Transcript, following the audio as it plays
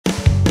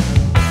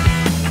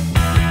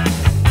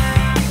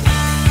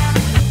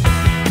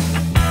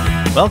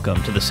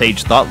Welcome to the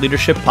Sage Thought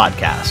Leadership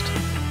Podcast,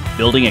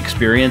 building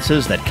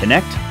experiences that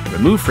connect,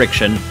 remove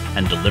friction,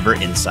 and deliver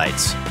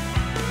insights.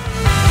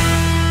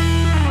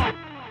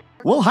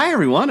 Well, hi,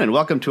 everyone, and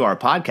welcome to our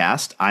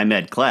podcast. I'm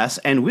Ed Kless,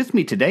 and with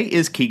me today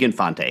is Keegan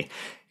Fonte.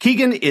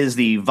 Keegan is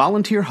the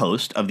volunteer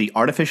host of the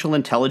Artificial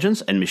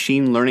Intelligence and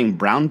Machine Learning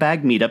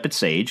Brownbag Meetup at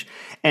Sage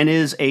and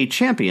is a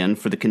champion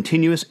for the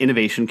continuous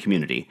innovation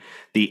community.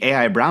 The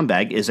AI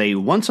Brownbag is a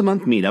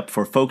once-a-month meetup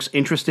for folks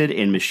interested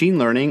in machine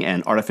learning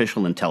and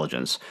artificial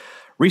intelligence.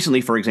 Recently,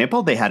 for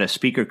example, they had a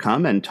speaker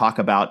come and talk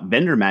about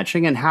vendor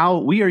matching and how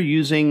we are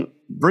using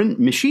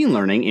machine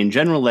learning in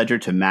general ledger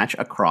to match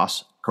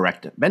across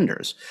correct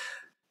vendors.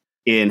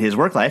 In his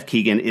work life,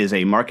 Keegan is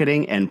a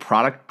marketing and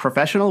product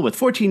professional with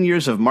 14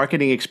 years of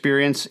marketing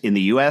experience in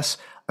the U.S.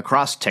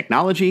 across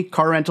technology,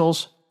 car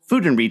rentals,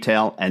 food and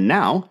retail, and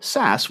now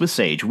SaaS with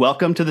Sage.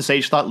 Welcome to the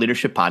Sage Thought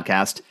Leadership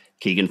Podcast,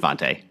 Keegan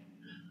Fonte.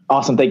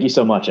 Awesome. Thank you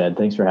so much, Ed.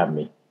 Thanks for having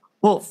me.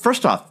 Well,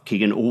 first off,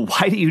 Keegan,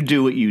 why do you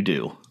do what you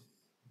do?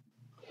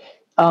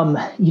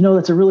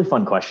 That's a really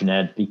fun question,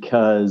 Ed,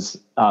 because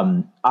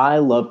I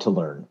love to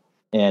learn.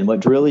 And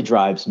what really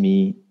drives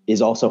me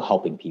is also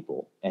helping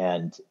people.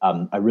 And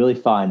I really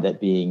find that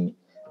being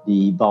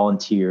the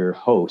volunteer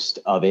host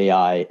of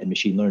AI and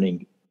machine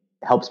learning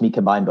helps me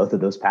combine both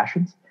of those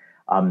passions.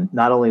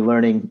 Not only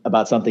learning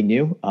about something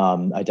new,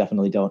 I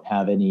definitely don't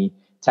have any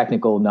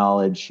technical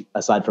knowledge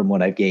aside from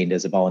what I've gained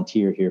as a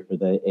volunteer here for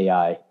the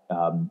AI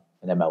and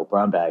ML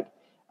Brownbag.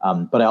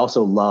 But I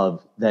also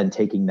love then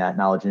taking that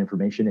knowledge and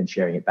information and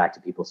sharing it back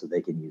to people so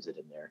they can use it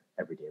in their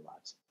everyday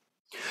lives.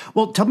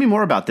 Well, tell me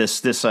more about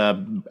this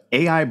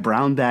AI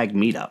Brownbag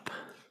Meetup.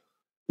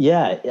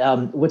 Yeah,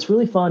 what's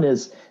really fun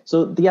is,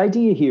 so the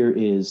idea here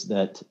is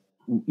that,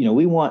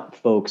 we want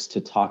folks to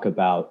talk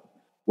about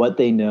what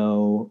they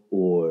know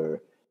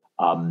or,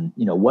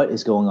 what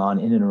is going on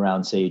in and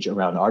around Sage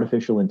around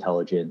artificial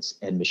intelligence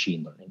and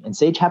machine learning. And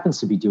Sage happens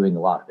to be doing a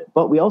lot of it.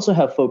 But we also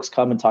have folks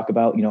come and talk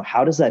about,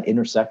 how does that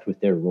intersect with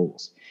their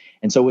roles?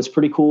 And so what's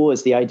pretty cool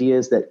is the idea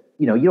is that,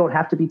 you don't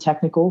have to be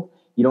technical.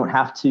 You don't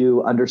have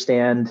to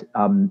understand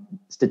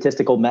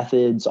statistical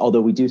methods,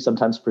 although we do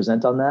sometimes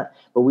present on that.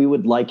 But we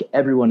would like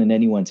everyone and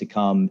anyone to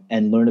come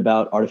and learn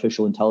about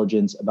artificial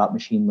intelligence, about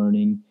machine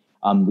learning.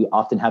 We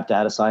often have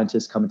data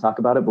scientists come and talk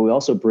about it, but we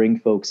also bring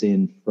folks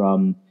in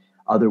from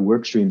other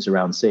work streams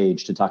around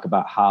Sage to talk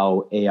about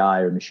how AI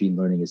or machine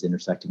learning is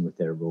intersecting with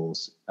their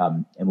roles.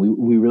 And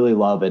we really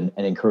love and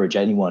encourage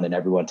anyone and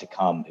everyone to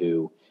come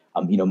who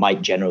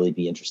might generally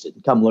be interested.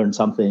 Come learn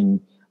something.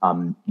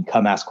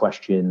 Come ask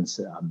questions,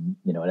 and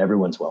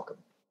everyone's welcome.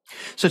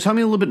 So tell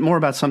me a little bit more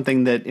about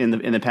something that in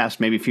the past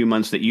maybe few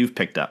months that you've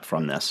picked up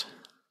from this.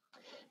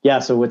 Yeah,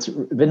 so what's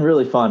been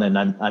really fun, and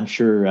I'm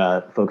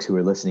sure folks who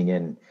are listening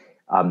in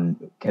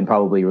can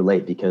probably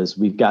relate, because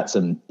we've got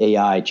some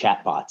AI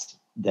chatbots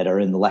that are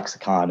in the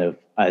lexicon of,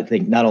 I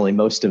think, not only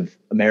most of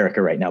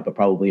America right now, but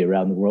probably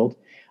around the world.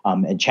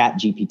 And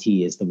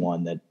ChatGPT is the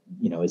one that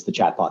is the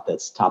chatbot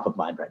that's top of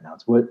mind right now.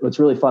 So what's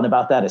really fun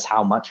about that is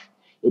how much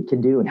it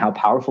can do and how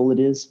powerful it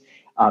is,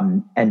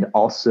 and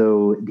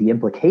also the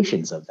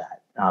implications of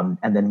that.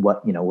 And then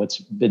what's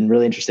been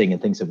really interesting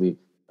and things that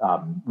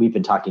we've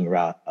been talking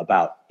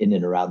about in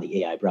and around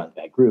the AI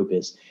Brownbag group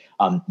is,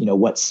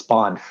 what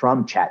spawned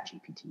from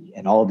ChatGPT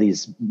and all of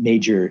these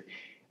major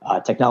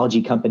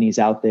technology companies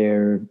out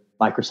there,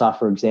 Microsoft,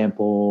 for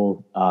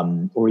example,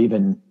 or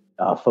even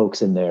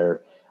folks in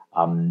their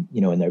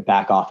in their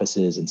back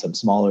offices and some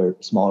smaller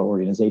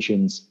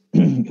organizations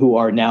who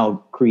are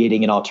now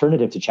creating an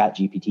alternative to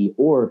ChatGPT,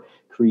 or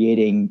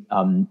creating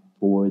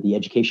for the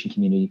education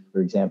community,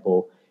 for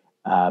example,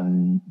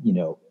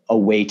 a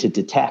way to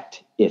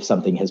detect if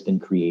something has been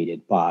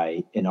created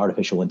by an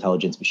artificial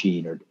intelligence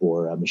machine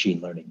or a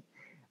machine learning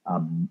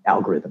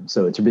algorithm.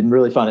 So it's been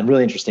really fun and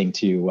really interesting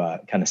to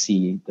kind of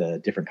see the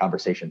different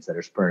conversations that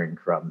are spurring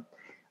from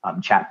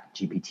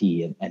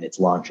ChatGPT and its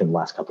launch in the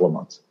last couple of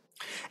months.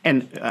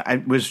 And I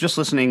was just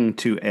listening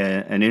to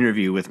an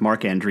interview with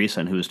Mark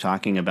Andreessen, who was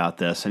talking about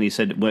this, and he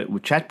said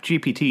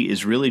ChatGPT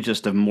is really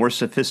just a more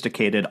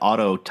sophisticated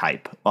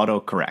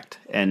autocorrect.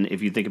 And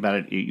if you think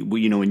about it,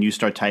 when you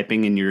start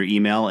typing in your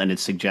email and it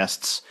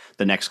suggests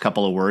the next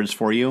couple of words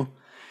for you,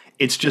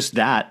 it's just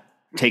that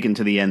taken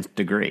to the nth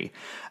degree.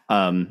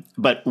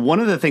 But one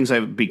of the things I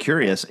would be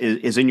curious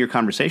is in your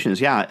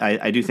conversations,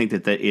 I do think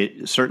that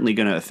it's certainly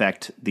going to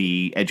affect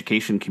the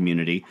education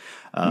community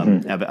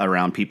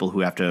around people who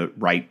have to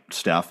write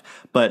stuff.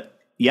 But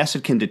yes,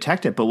 it can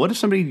detect it. But what if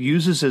somebody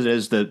uses it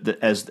as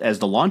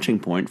the launching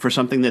point for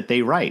something that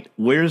they write?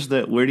 Where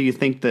do you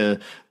think the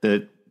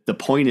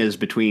point is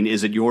between,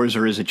 is it yours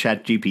or is it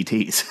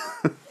ChatGPT's?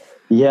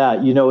 Yeah,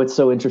 what's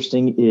so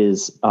interesting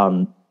is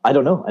I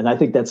don't know. And I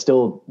think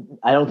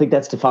I don't think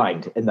that's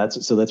defined. And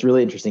that's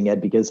really interesting, Ed,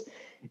 because,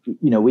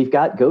 we've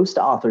got ghost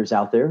authors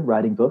out there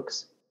writing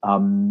books,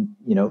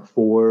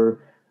 for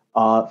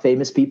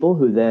famous people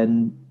who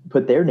then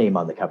put their name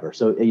on the cover.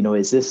 So,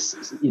 is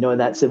this, in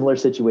that similar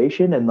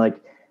situation? And like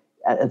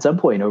at some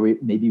point,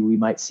 maybe we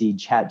might see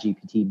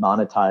ChatGPT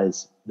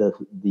monetize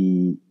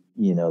the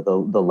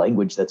the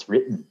language that's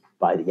written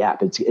by the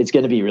app. It's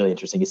going to be really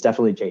interesting. It's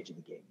definitely changing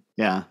the game.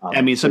 Yeah.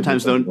 I mean,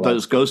 sometimes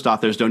those ghost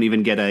authors don't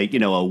even get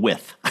a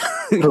whiff.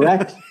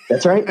 Correct.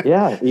 That's right.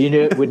 Yeah.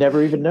 Would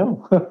never even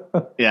know.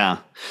 Yeah.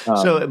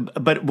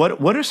 But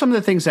what are some of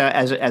the things that,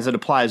 as it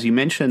applies? You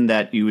mentioned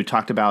that you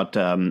talked about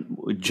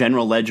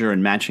general ledger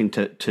and matching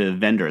to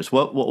vendors.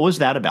 What was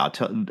that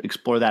about?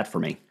 Explore that for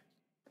me.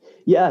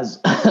 Yes.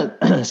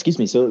 Excuse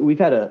me. So we've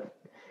had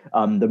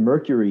the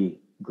Mercury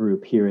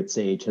group here at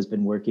Sage has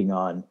been working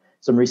on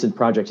some recent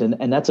projects,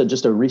 and that's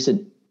just a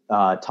recent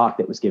talk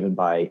that was given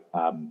by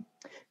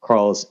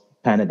Carlos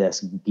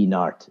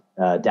Panades-Guinart,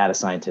 data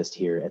scientist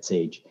here at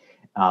Sage.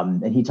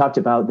 And he talked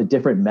about the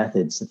different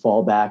methods, the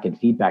fallback and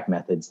feedback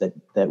methods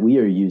that we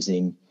are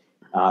using,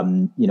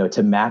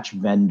 to match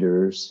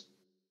vendors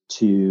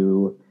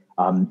to,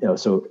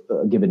 so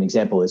I'll give an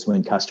example is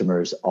when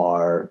customers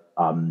are,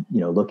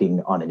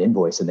 looking on an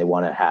invoice and they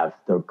want to have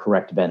the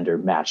correct vendor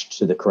matched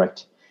to the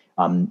correct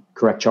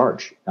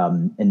charge.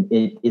 And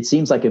it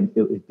seems like it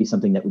would be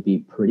something that would be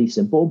pretty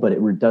simple, but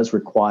it does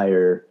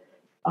require,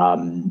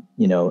 some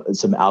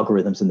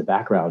algorithms in the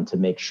background to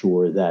make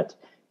sure that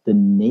the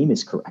name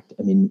is correct.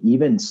 I mean,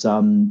 even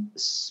some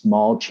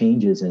small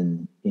changes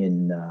in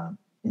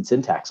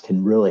syntax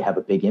can really have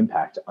a big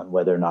impact on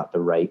whether or not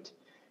the right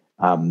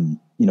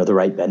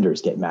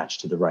vendors get matched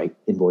to the right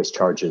invoice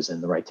charges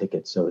and the right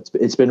tickets. So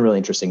it's been really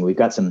interesting. We've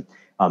got some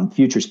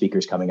future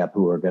speakers coming up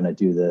who are going to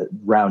do the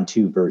round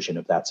 2 version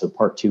of that. So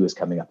part 2 is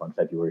coming up on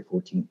February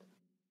 14th.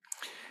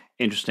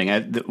 Interesting.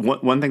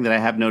 One thing that I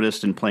have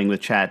noticed in playing with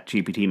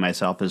ChatGPT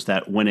myself is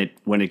that when it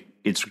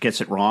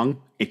gets it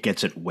wrong, it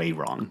gets it way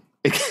wrong.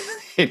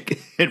 It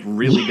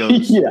really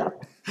goes.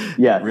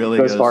 Yeah, really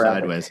goes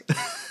sideways.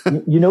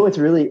 What's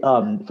really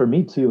for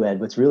me too, Ed.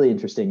 What's really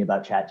interesting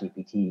about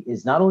ChatGPT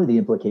is not only the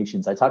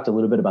implications. I talked a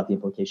little bit about the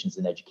implications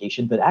in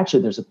education, but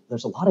actually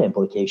there's a lot of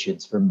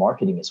implications for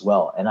marketing as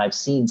well. And I've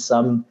seen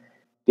some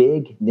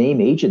big name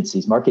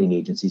marketing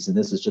agencies, and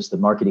this is just the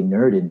marketing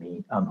nerd in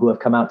me, who have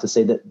come out to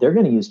say that they're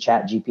going to use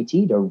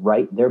ChatGPT to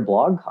write their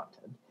blog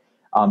content.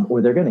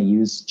 Or they're going to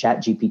use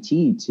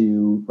ChatGPT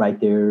to write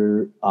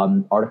their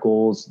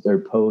articles, their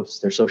posts,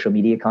 their social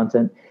media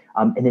content.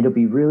 And it'll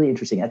be really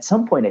interesting. At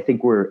some point, I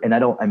think we're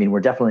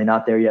definitely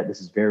not there yet. This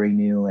is very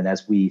new. And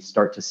as we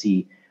start to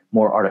see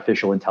more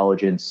artificial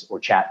intelligence or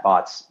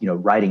chatbots,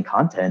 writing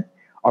content,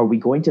 are we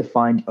going to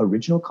find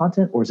original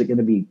content, or is it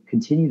going to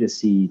continue to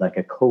see like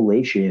a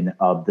collation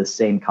of the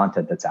same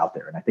content that's out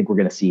there? And I think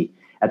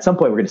at some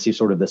point, we're going to see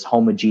sort of this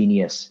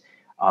homogeneous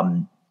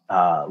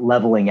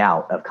leveling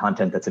out of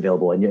content that's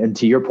available. And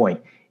to your point,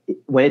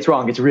 when it's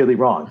wrong, it's really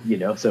wrong,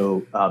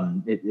 so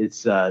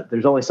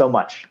there's only so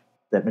much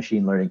that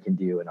machine learning can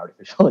do and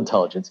artificial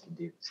intelligence can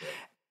do. So.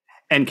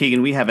 And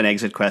Keegan, we have an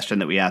exit question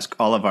that we ask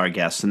all of our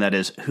guests, and that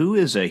is, who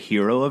is a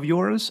hero of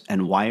yours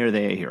and why are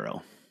they a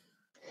hero?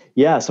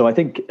 Yeah, so I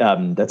think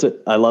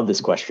I love this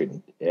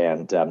question.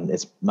 And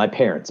my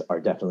parents are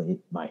definitely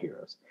my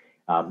heroes.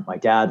 My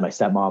dad, my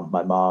stepmom,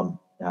 my mom,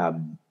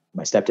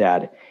 my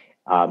stepdad,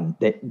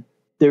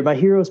 they're my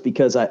heroes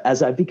because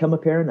as I've become a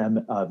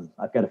parent,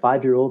 I've got a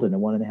 5-year-old and a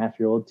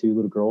 1.5-year-old, 2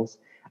 little girls.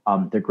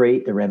 They're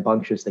great. They're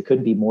rambunctious. They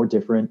couldn't be more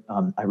different.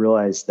 I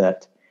realized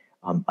that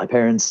my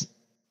parents,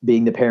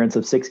 being the parents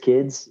of 6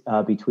 kids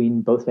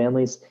between both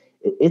families,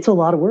 it's a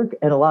lot of work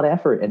and a lot of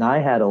effort. And I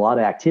had a lot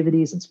of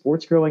activities and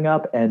sports growing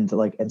up, and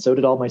so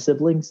did all my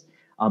siblings.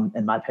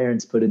 And my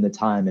parents put in the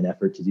time and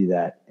effort to do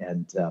that.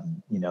 And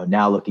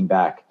now looking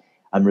back,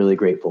 I'm really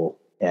grateful.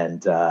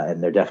 And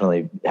they're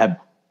definitely have.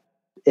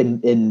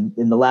 In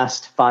the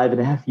last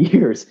 5.5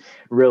 years,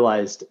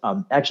 realized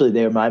actually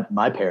they're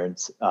my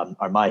parents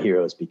are my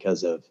heroes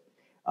because of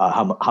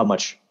how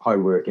much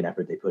hard work and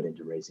effort they put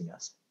into raising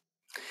us.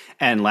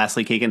 And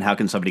lastly, Keegan, how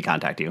can somebody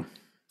contact you?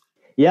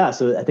 Yeah,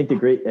 so I think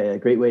the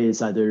great way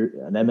is either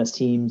an MS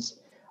Teams,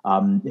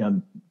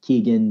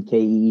 Keegan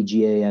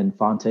Keegan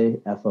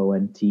Fonte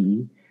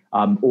Fonte,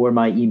 or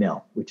my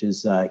email, which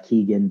is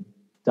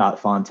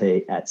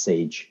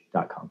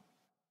keegan.fonte@sage.com.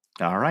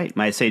 All right.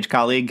 My Sage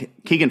colleague,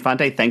 Keegan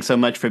Fonte, thanks so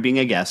much for being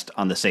a guest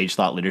on the Sage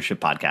Thought Leadership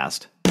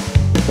Podcast.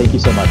 Thank you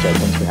so much, Ed.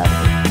 Thanks for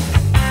having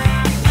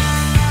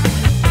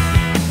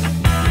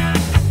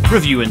me.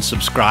 Review and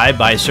subscribe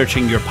by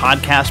searching your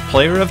podcast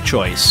player of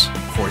choice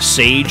for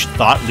Sage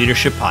Thought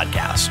Leadership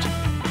Podcast.